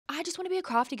I just want to be a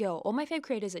crafty girl. All my fave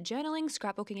creators are journaling,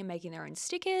 scrapbooking, and making their own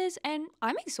stickers, and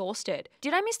I'm exhausted.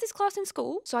 Did I miss this class in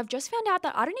school? So I've just found out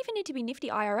that I don't even need to be nifty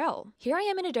IRL. Here I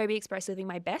am in Adobe Express living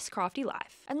my best crafty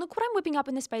life. And look what I'm whipping up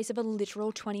in the space of a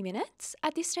literal 20 minutes.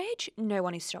 At this stage, no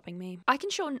one is stopping me. I can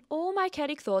shorten all my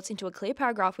chaotic thoughts into a clear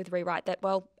paragraph with rewrite that,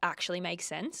 well, actually makes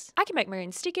sense. I can make my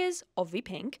own stickers, obvi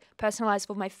pink, personalized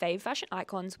for my fave fashion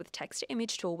icons with text to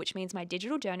image tool, which means my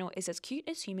digital journal is as cute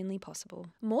as humanly possible.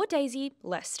 More daisy,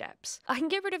 less steps. I can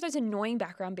get rid of those annoying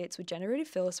background bits with generative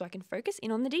fill so I can focus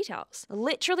in on the details.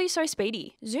 Literally so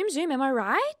speedy. Zoom, zoom, am I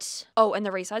right? Oh, and the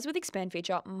resize with expand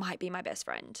feature might be my best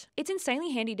friend. It's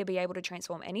insanely handy to be able to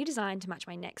transform any design to match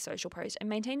my next social post and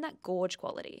maintain that gorge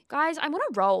quality. Guys, I'm on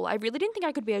a roll. I really didn't think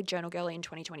I could be a journal girly in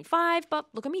 2025, but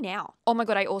look at me now. Oh my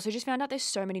god, I also just found out there's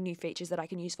so many new features that I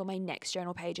can use for my next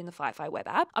journal page in the Fi web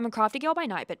app. I'm a crafty girl by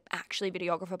night, but actually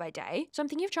videographer by day, so I'm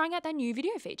thinking of trying out their new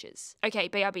video features. Okay,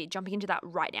 BRB, jumping into that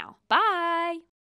right now. Bye!